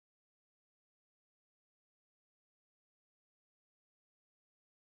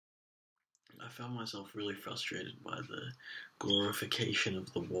found myself really frustrated by the glorification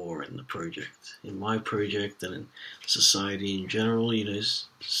of the war in the project. In my project and in society in general, you know,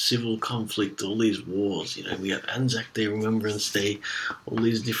 civil conflict, all these wars, you know, we have Anzac Day, Remembrance Day, all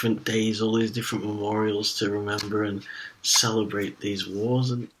these different days, all these different memorials to remember and celebrate these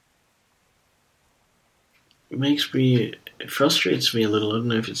wars, and it frustrates me a little. I don't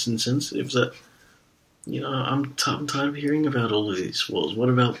know if it's insensitive that, you know, I'm tired of hearing about all of these wars. What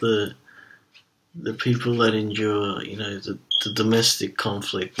about the people that endure, you know, the domestic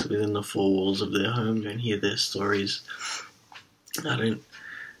conflict within the four walls of their home? Don't hear their stories. I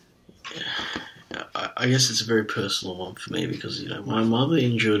guess it's a very personal one for me because, you know, my mother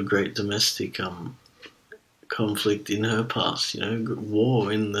endured great domestic conflict in her past, you know,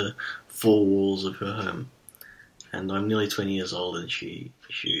 war in the four walls of her home. And I'm nearly 20 years old, and she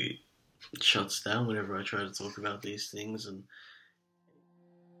shuts down whenever I try to talk about these things. And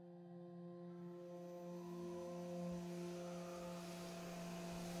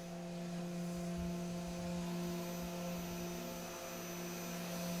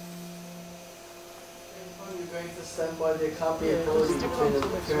you're going to stand by there can't be equality between the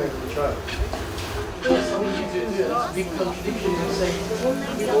parent and the child. That's something you do. That's a big contradiction in saying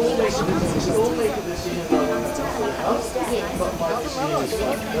we all make a decision about what happens to the house, but my decision is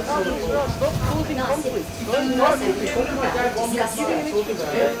fine. That's not at all. Stop causing conflict. Don't talk about that one more time. Talk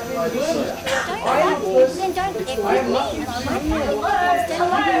about it. I am not.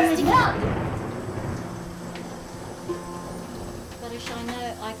 Baris, I know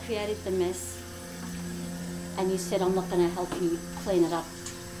I created the mess. And you said I'm not going to help you clean it up,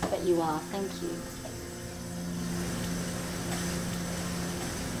 but you are. Thank you.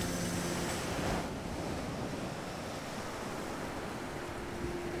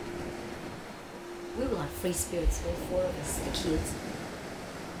 We were like free spirits, all four of us, the kids.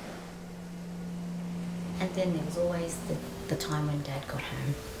 And then there was always the time when Dad got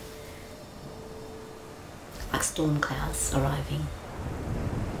home. Like storm clouds arriving.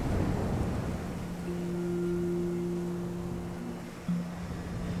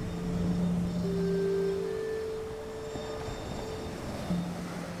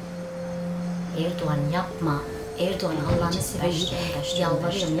 Erdoğan yapma. Erdoğan Allah'ını seversen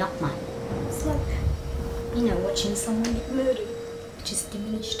yalvarıyorum yapma. It's like, you know, watching someone get murdered, just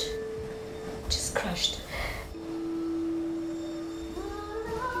diminished, just crushed.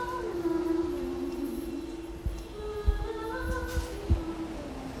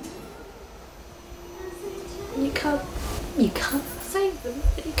 You can't save them,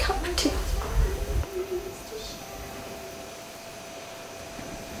 but you can't protect them.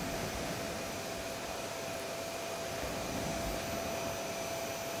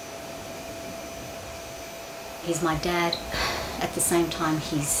 He's my dad, at the same time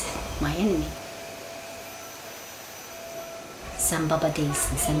he's my enemy. Sen baba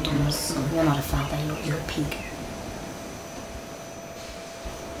değilsin, sen domuzsun. You're not a father, you're a pig.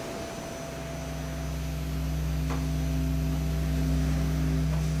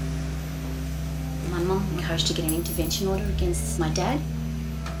 My mum encouraged to get an intervention order against my dad.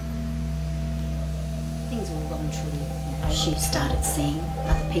 Things were well and truly. She started seeing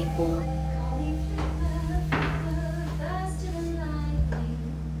other people.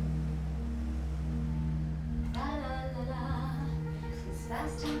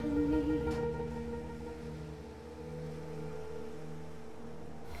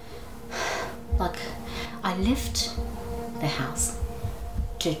 Like, I left the house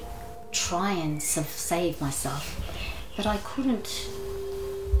to try and save myself, but I couldn't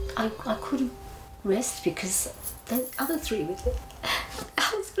rest because the other three were there.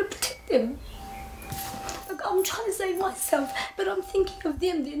 I was going to protect them. Like, I'm trying to save myself, but I'm thinking of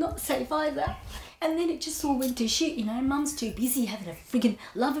them. They're not safe either. And then it just all went to shit, you know. Mum's too busy having a friggin'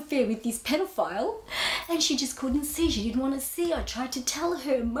 love affair with this pedophile, and she just couldn't see. She didn't want to see. I tried to tell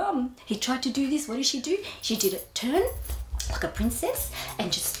her, Mum, he tried to do this. What did she do? She did a turn like a princess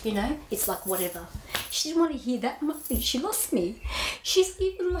and just, you know, it's like whatever. She didn't want to hear that much. She lost me. She's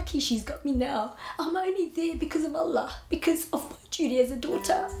even lucky she's got me now. I'm only there because of Allah, because of my duty as a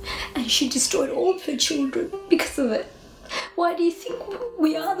daughter. And she destroyed all of her children because of it. Why do you think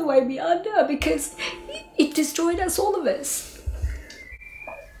we are the way we are now? Because it destroyed us, all of us.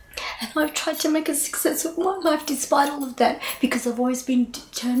 And I've tried to make a success of my life despite all of that, because I've always been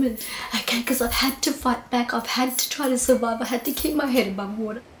determined, okay, because I've had to fight back, I've had to try to survive, I had to keep my head above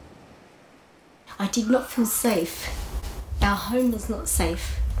water. I did not feel safe. Our home was not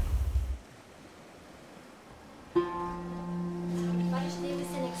safe. But there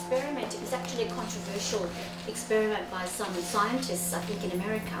was an experiment. was actually a controversial experiment by some scientists, I think in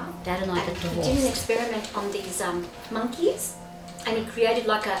America. Dad and I got divorced. He did an experiment on these monkeys, and he created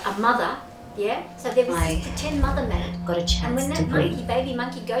like a mother, yeah? So there was this pretend mother man. Got a chance and to when breathe. that baby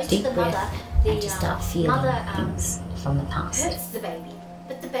monkey goes Deep to the mother, breath and to start feeling mother things from the past. hurts the baby,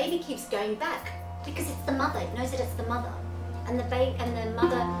 but the baby keeps going back because it's the mother. It knows that it's the mother, and the baby and the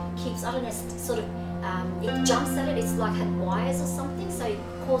mother keeps, I don't know, sort of it jumps at it. It's like had wires or something, so it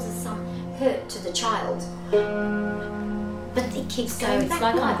causes some hurt to the child. But it keeps going back. It's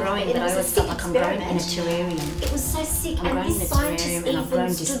like I'm growing, but I always felt like I'm growing in a terrarium. It was so sick, I'm and growing in this a scientist terrarium, and I've grown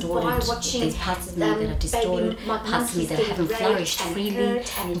even stood by distorted. watching There's parts of me that are distorted, parts of me that haven't flourished freely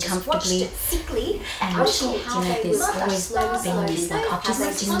and comfortably. Sickly, And watching how they there's were always been this like I've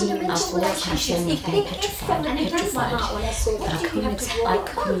always had a feeling of being petrified, but I couldn't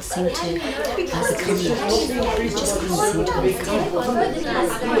seem to overcome it. Just couldn't seem to overcome it.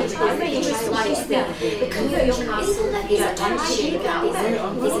 I'm really interested in this because your castle is a touchy about this.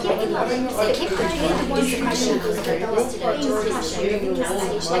 They kept going to one depression because they lost it at George's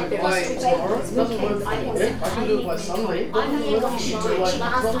like there was two babies. I can do it by Sunday. I'm the English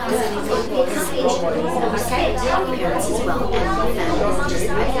last time I say to our parents as well,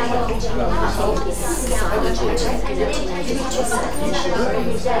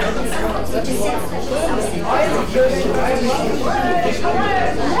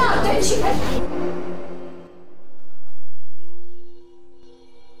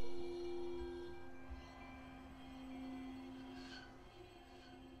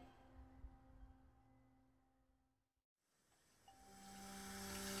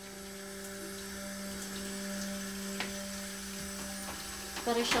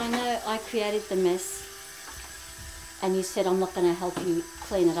 Baris, I know I created the mess, and you said I'm not going to help you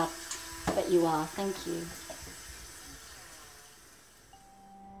clean it up, but you are. Thank you.